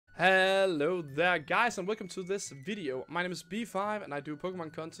Hello there guys and welcome to this video. My name is B5 and I do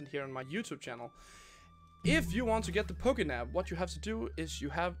Pokemon content here on my YouTube channel. If you want to get the Pokénab, what you have to do is you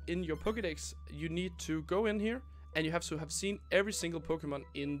have in your Pokedex, you need to go in here and you have to have seen every single Pokemon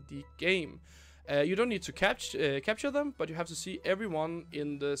in the game. You don't need to capture them, but you have to see everyone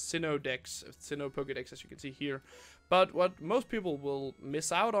in the Sinnoh Pokedex, as you can see here. But what most people will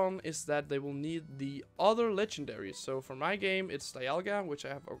miss out on is that they will need the other legendaries. So for my game, it's Dialga, which I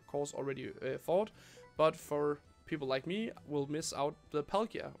have of course already fought. But for people like me, will miss out the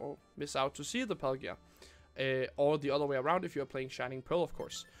Palkia, or miss out to see the Palkia. Or the other way around if you are playing Shining Pearl, of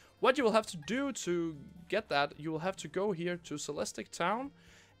course. What you will have to do to get that, you will have to go here to Celestic Town.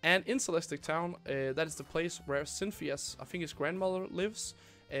 And in Celestic Town, that is the place where Cynthia's, I think his grandmother lives,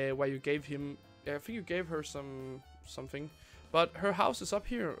 where you gave him, I think you gave her something, but her house is up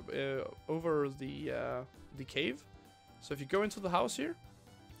here, over the cave. So if you go into the house here,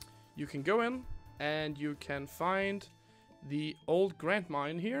 you can go in and you can find the old grandma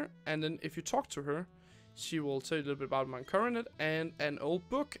in here, and then if you talk to her, she will tell you a little bit about my coronet and an old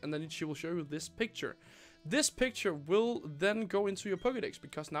book, and then she will show you this picture. This picture will then go into your Pokedex,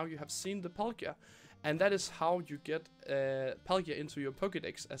 because now you have seen the Palkia. And that is how you get Palkia into your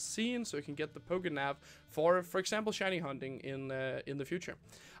Pokedex as seen, so you can get the Pokenav for example, shiny hunting in the future.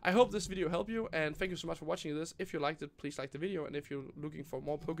 I hope this video helped you, and thank you so much for watching this. If you liked it, please like the video, and if you're looking for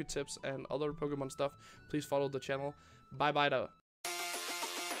more Poke tips and other Pokemon stuff, please follow the channel. Bye bye.